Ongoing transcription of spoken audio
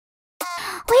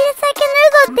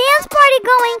dance party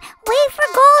going. Wait for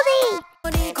Goldie.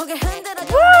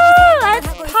 Woo! Let's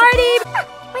party!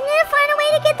 We need to find a way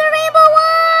to get the rainbow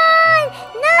one.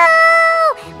 No!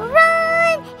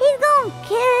 Run! He's gonna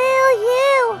kill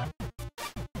you.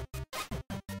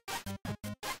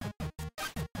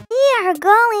 We are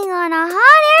going on a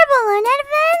hot air balloon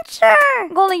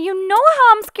adventure. Goldie, you know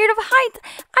how I'm scared of heights.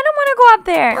 I don't want to go up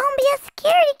there. Don't be a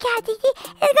scaredy cat, Titi.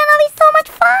 It's gonna be so much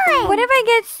fun. What if I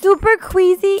get super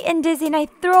queasy and dizzy and I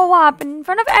throw up in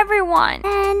front of everyone?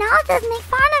 And I'll just make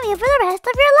fun of you for the rest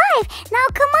of your life. Now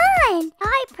come on.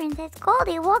 Hi, Princess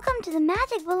Goldie. Welcome to the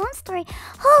Magic Balloon Story.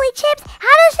 Holy chips,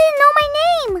 how does she know my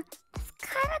name? It's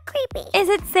kind of creepy. Is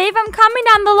it safe? I'm coming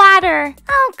down the ladder.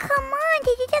 Oh, come on.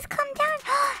 Did you just come down?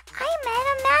 I met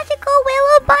a magical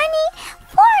willow bunny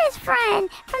forest friend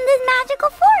from this magical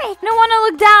forest. I don't want to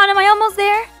look down. Am I almost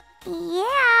there?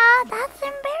 Yeah, that's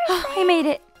embarrassing. I made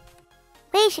it.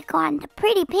 We should go on the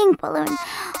pretty pink balloon.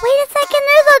 Wait a second,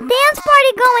 there's a dance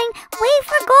party going. Wait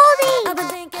for Goldie.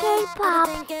 K-pop.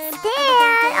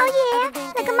 Stand. Oh yeah,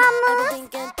 look at my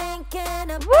moves.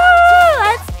 Woo!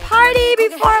 Let's party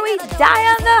before we die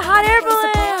on the hot air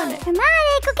balloon.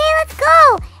 Dramatic. Okay, let's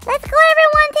go. Let's go,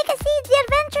 everyone. Take a seat. The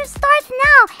adventure starts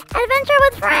now. Adventure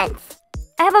with friends.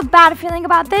 I have a bad feeling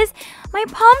about this. My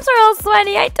palms are all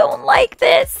sweaty. I don't like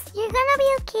this. You're gonna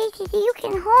be okay, Titi. You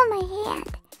can hold my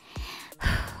hand.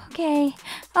 Okay.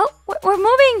 Oh, we're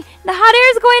moving. The hot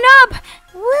air is going up.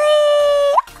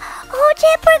 Wait! Oh,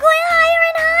 Chip, we're going higher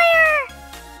and higher.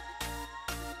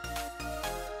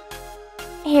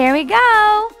 Here we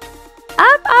go.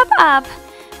 Up, up, up.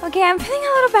 Okay, I'm feeling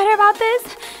a little better about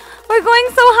this. We're going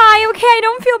so high. Okay, I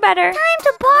don't feel better. Time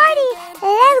to party.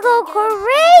 Let's go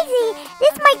crazy.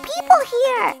 This my people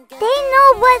here. They know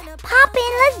what's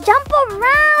poppin'. Let's jump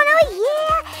around. Oh,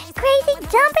 yeah. Crazy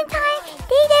jumping time.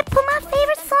 DJ, put my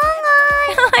favorite song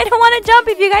on. I don't want to jump.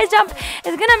 If you guys jump,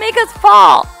 it's going to make us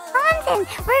fall. Nonsense.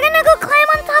 We're going to go climb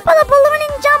on top of the balloon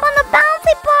and jump on the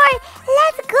bouncy part.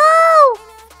 Let's go.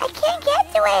 I can't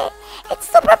get to it. It's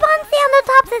super bouncy on the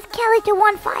top, says Kelly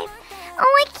 215.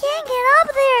 Oh, I can't get up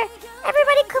there.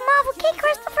 Everybody come off. Okay,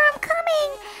 Christopher, I'm coming.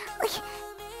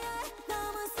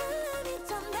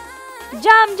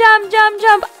 Jump, jump, jump,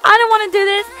 jump. I don't want to do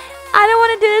this. I don't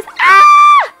want to do this. Ah!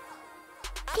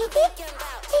 Titi?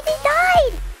 Titi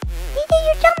died. Titi,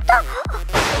 you jumped off.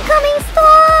 Incoming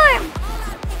storm.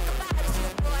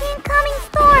 Incoming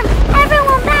storm.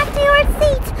 Everyone back to your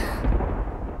seats.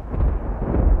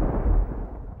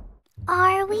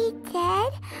 Are we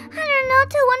dead? I don't know,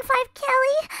 215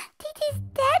 Kelly. Titi's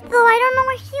dead though. I don't know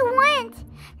where he went.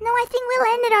 No, I think we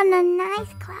landed on a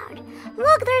nice cloud.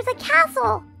 Look, there's a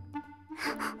castle.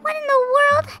 What in the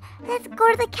world? Let's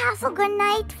go to the castle. Good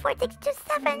night,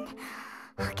 4627.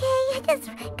 Okay, I just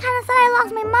kind of thought I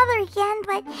lost my mother again,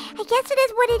 but I guess it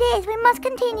is what it is. We must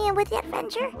continue with the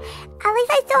adventure. At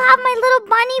least I still have my little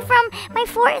bunny from my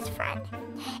forest friend.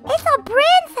 It's a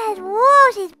princess.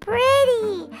 Whoa, she's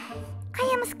pretty. I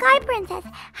am a sky princess.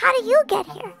 How do you get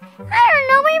here? I don't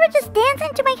know. We were just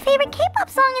dancing to my favorite K-pop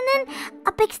song, and then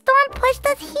a big storm pushed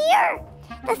us here.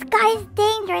 The sky is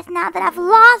dangerous now that I've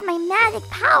lost my magic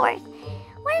powers.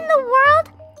 What in the world?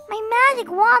 My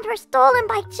magic wands were stolen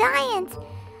by giants.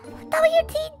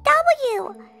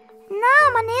 WTW! Now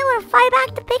I'm unable to fight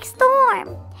back the big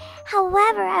storm.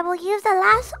 However, I will use the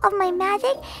last of my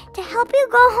magic to help you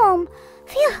go home.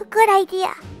 Phew, good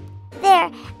idea.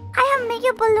 There, I have made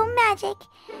you balloon magic.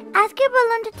 Ask your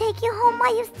balloon to take you home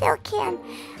while you still can.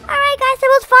 Alright guys,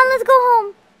 it was fun, let's go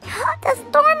home. The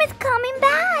storm is coming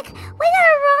back. We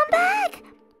gotta run back.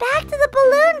 Back to the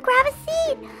balloon, grab a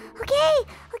seat.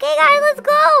 Okay guys, let's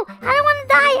go. I don't want to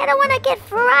die. I don't want to get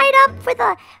fried up for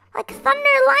the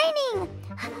thunder lightning.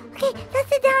 Okay, let's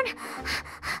sit down.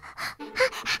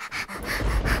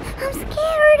 I'm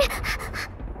scared.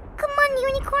 Come on,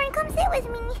 unicorn, come sit with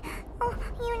me. Oh,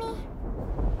 Uni.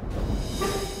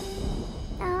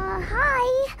 Hi.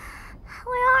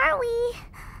 Where are we?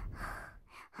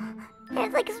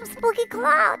 There's like some spooky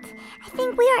clouds. I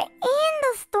think we are in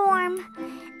the storm.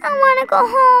 I want to go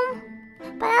home.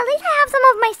 But at least I have some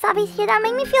of my subbies here that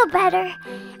make me feel better.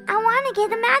 I want to get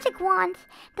the magic wand.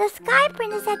 The Sky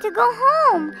Princess said to go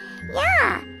home.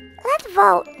 Yeah, let's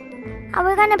vote. Are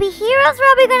we going to be heroes or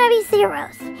are we going to be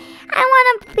zeros? I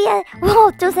want to be a...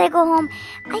 Whoa, to say go home.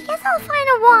 I guess I'll find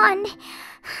a wand.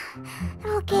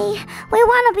 Okay, we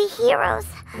want to be heroes.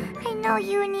 I know,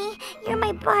 Uni. You're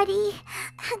my buddy.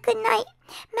 Good night.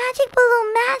 Magic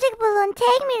balloon,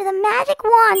 take me to the magic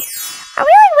wand. Are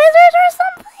we like wizards or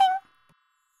something?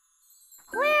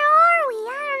 Where are we?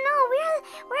 I don't know.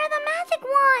 Where are the magic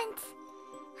wands?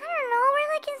 I don't know.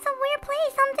 We're like in some weird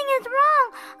place. Something is wrong.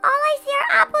 All I see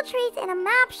are place in a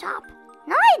map shop.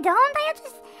 No, I don't.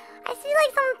 I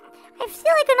see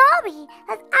like an obby.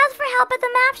 Let's ask for help at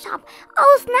the map shop.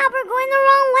 Oh snap, we're going the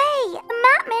wrong way. The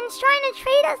mapman's trying to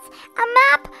trade us a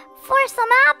map for some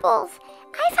apples.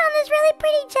 I found this really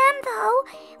pretty gem though.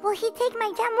 Will he take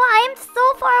my gem? Well, I am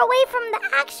so far away from the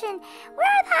action. Where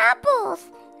are the apples?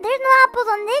 There's no apples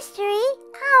on this tree.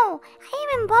 Ow, I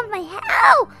even bumped my head.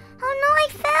 Ow! Oh no, I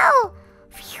fell.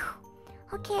 Phew.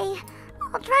 Okay,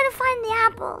 I'll try to find the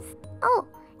apples. Oh,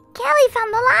 Kelly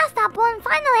found the last apple, and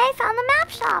finally I found the map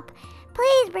shop.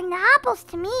 Please bring the apples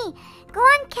to me. Go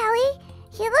on, Kelly.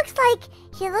 He looks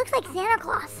like Santa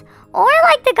Claus, or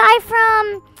like the guy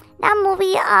from that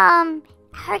movie,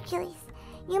 Hercules.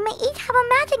 You may each have a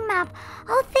magic map.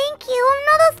 Oh, thank you. Oh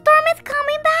no, the storm is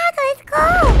coming back. Let's go.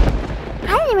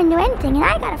 I didn't even do anything, and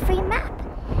I got a free map.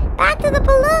 Back to the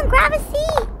balloon. Grab a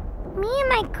seat. Me and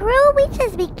my crew, we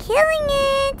just be killing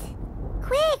it.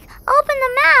 Quick, open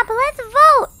the map. Let's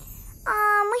vote.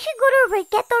 We should go to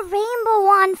get the rainbow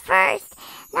wand first.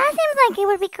 That seems like it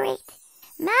would be great.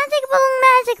 Magic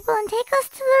balloon, take us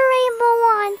to the rainbow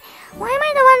wand. Why am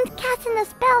I the one casting the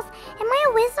spells? Am I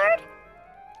a wizard?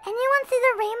 Anyone see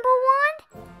the rainbow wand?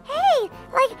 Hey,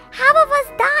 like half of us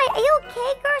died. Are you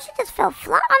okay, girl? She just fell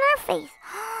flat on her face.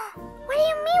 What do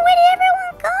you mean? Where did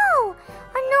everyone go?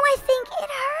 Oh no, I think it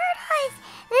hurt us.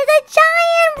 There's a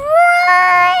giant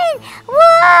run!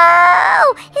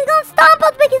 Whoa! He's gonna stomp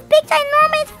us with his big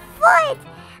ginormous foot.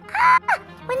 Ah!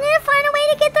 We need to find a way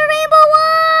to get the rainbow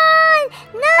wand.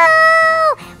 No!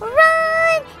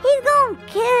 Run! He's gonna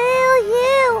kill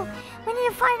you. We need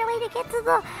to find a way to get to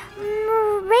the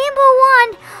rainbow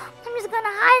wand. I'm just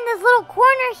gonna hide in this little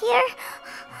corner here.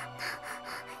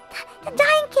 The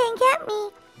giant can't get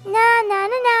me.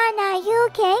 Nah, you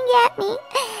can't get me.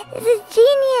 This is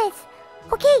genius.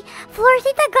 Okay,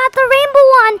 Florcita got the rainbow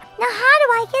wand. Now how do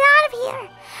I get out of here?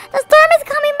 The storm is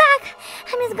coming back.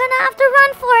 I'm just gonna have to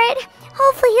run for it.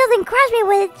 Hopefully he doesn't crush me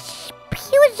with its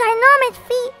huge ginormous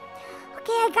feet.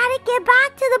 Okay, I gotta get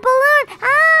back to the balloon.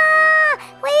 Ah!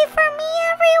 Wait for me,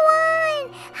 everyone!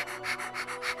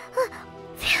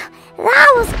 That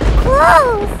was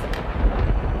close!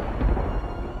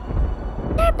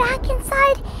 They're back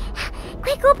inside.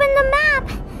 Quick, open the map.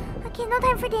 Okay, no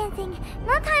time for dancing.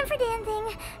 No time for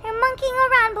dancing. You're monkeying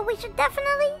around, but we should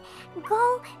definitely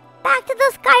go back to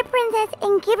the Sky Princess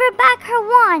and give her back her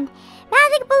wand.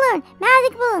 Magic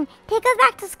balloon, take us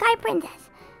back to Sky Princess.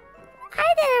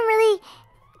 I didn't really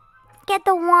get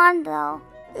the wand though.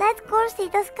 Let's go see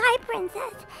the Sky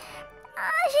Princess.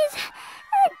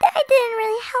 I didn't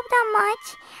really help that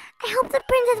much. I hope the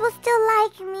princess will still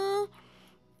like me.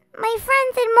 My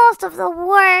friends did most of the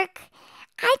work.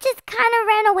 I just kind of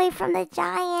ran away from the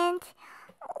giant.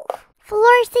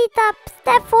 Florcita,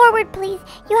 step forward, please.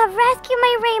 You have rescued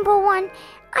my rainbow wand.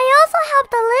 I also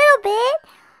helped a little bit.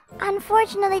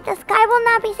 Unfortunately, the sky will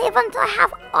not be safe until I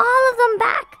have all of them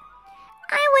back.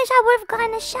 I wish I would have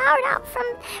gotten a shout out from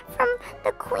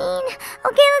the queen.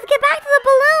 Okay, let's get back to the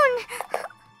balloon.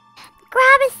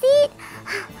 Grab a seat.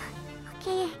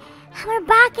 Okay, we're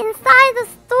back inside the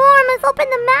storm. Let's open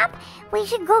the map. We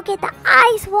should go get the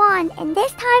ice wand. And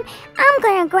this time, I'm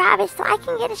gonna grab it so I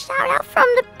can get a shout out from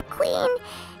the queen.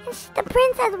 And the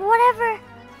princess, whatever.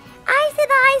 I see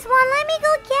the ice wand. Let me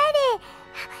go get it.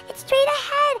 It's straight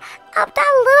ahead, up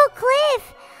that little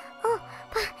cliff. Oh,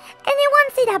 but anyone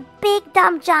see that big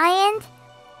dumb giant?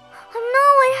 Oh no,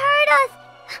 it hurt us.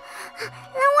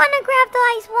 I want to grab the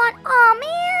ice wand. Oh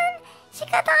man, she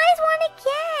got the ice wand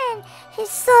again. She's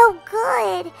so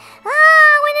good.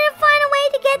 We need to find a way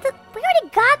to get the... We already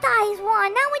got the ice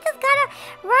wand. Now we just gotta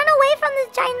run away from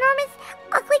this ginormous,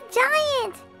 ugly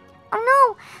giant. Oh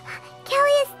no,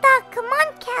 Kelly is stuck. Come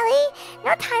on, Kelly.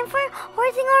 No time for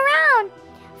horsing around.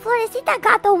 Florcita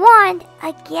got the wand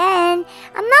again.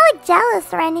 I'm not like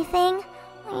jealous or anything.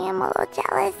 I am a little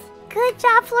jealous. Good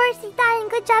job, Florcita, and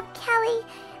good job, Kelly.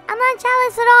 I'm not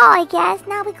jealous at all, I guess.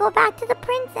 Now we go back to the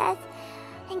princess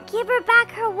and give her back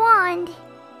her wand.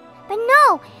 But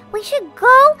no, we should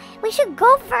go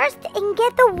first and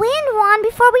get the wind wand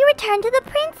before we return to the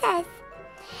princess.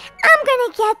 I'm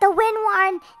gonna get the wind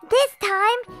wand this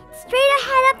time, straight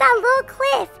ahead up that little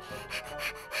cliff.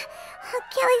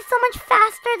 Kelly's so much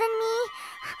faster than me.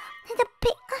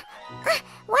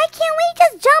 Why can't we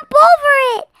just jump over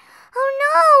it? Oh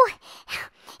no!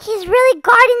 He's really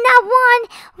guarding that wand.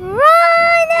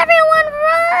 Run, everyone,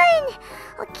 run!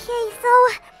 Okay, so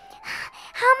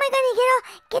how am I gonna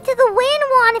get to the wind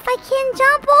wand if I can't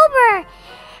jump over?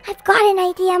 I've got an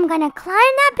idea. I'm gonna climb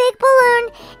that big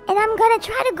balloon and I'm gonna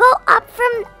try to go up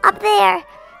from up there.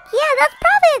 Yeah, that's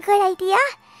probably a good idea.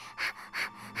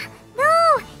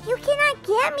 No, you cannot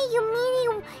get at me, you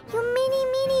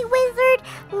meanie wizard,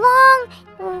 long,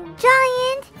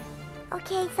 giant.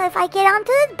 Okay, so if I get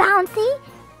onto this bouncy,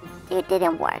 it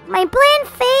didn't work. My plan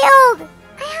failed.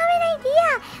 I have an idea.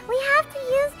 We have to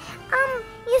use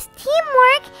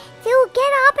teamwork to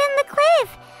get up in the cliff.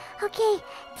 Okay,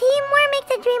 teamwork makes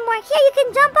the dream work. Here, you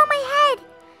can jump on my head.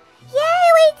 Yay,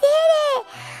 we did it.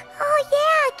 Oh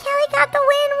yeah, Kelly got the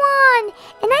win one.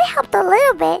 And I helped a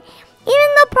little bit. Even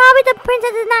though probably the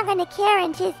princess is not going to care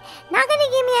and she's not going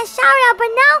to give me a shout out.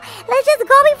 But now, let's just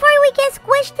go before we get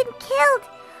squished and killed.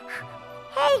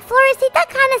 Hey, Florecita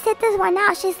kind of said this one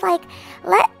out. She's like,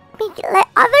 let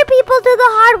other people do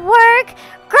the hard work.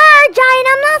 Grr, giant,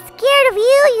 I'm not scared of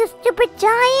you, you stupid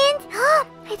giant.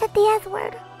 I said the S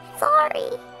word. Sorry.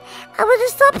 I was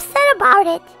just so upset about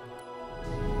it.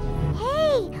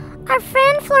 Hey, our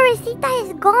friend Florecita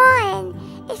is gone.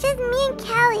 It's just me and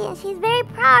Kelly, and she's very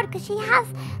proud because she has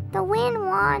the wind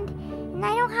wand. And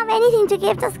I don't have anything to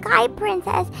give the Sky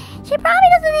Princess. She probably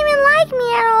doesn't even like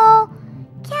me at all.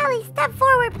 Kelly, step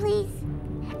forward, please.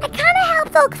 I kind of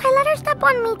helped though, because I let her step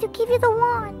on me to give you the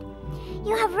wand.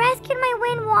 You have rescued my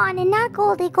wind wand, and not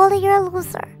Goldie. Goldie, you're a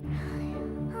loser.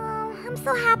 Oh, I'm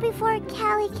so happy for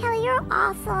Kelly. Kelly, you're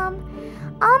awesome.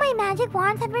 All my magic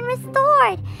wands have been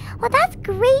restored. Well, that's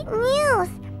great news.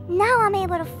 Now I'm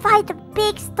able to fight the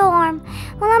big storm.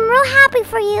 Well, I'm real happy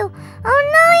for you. Oh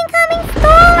no, incoming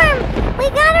storm! We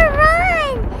gotta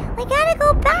run! We gotta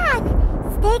go back.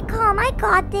 Stay calm, I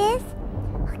got this.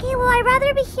 Okay, well, I'd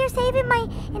rather be here safe in my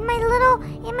little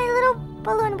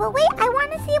balloon. But wait, I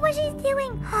want to see what she's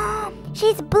doing.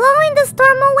 She's blowing the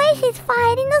storm away. She's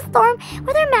fighting the storm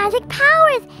with her magic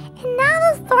powers. And now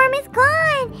the storm is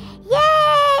gone.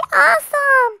 Yay!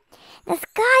 Awesome! The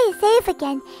sky is safe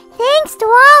again. Thanks to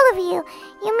all of you.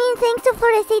 You mean thanks to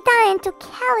Florecita and to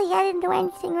Kelly. I didn't do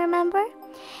anything, remember?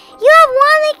 You have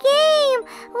won the game!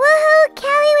 Woohoo,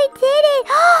 Kelly, we did it!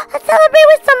 Let's celebrate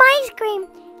with some ice cream.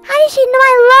 How did she know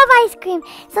I love ice cream?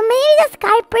 So maybe the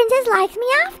Sky Princess likes me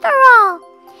after all.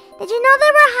 Did you know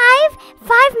there were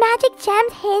 5 magic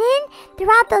gems hidden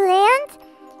throughout the land?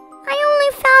 I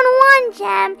only found 1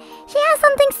 gem. She has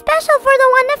something special for the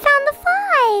one that found the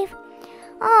 5.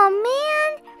 Oh man,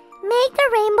 make the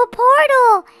rainbow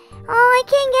portal. Oh, I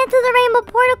can't get to the rainbow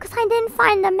portal because I didn't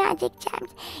find the magic gems.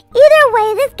 Either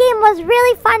way, this game was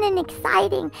really fun and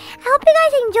exciting. I hope you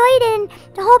guys enjoyed it, and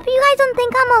I hope you guys don't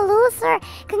think I'm a loser.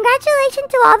 Congratulations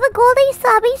to all the Goldie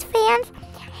Subbies fans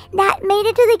that made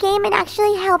it to the game and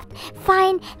actually helped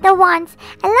find the wands.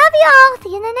 I love you all.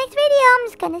 See you in the next video. I'm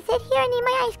just gonna sit here and eat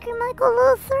my ice cream like a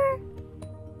loser.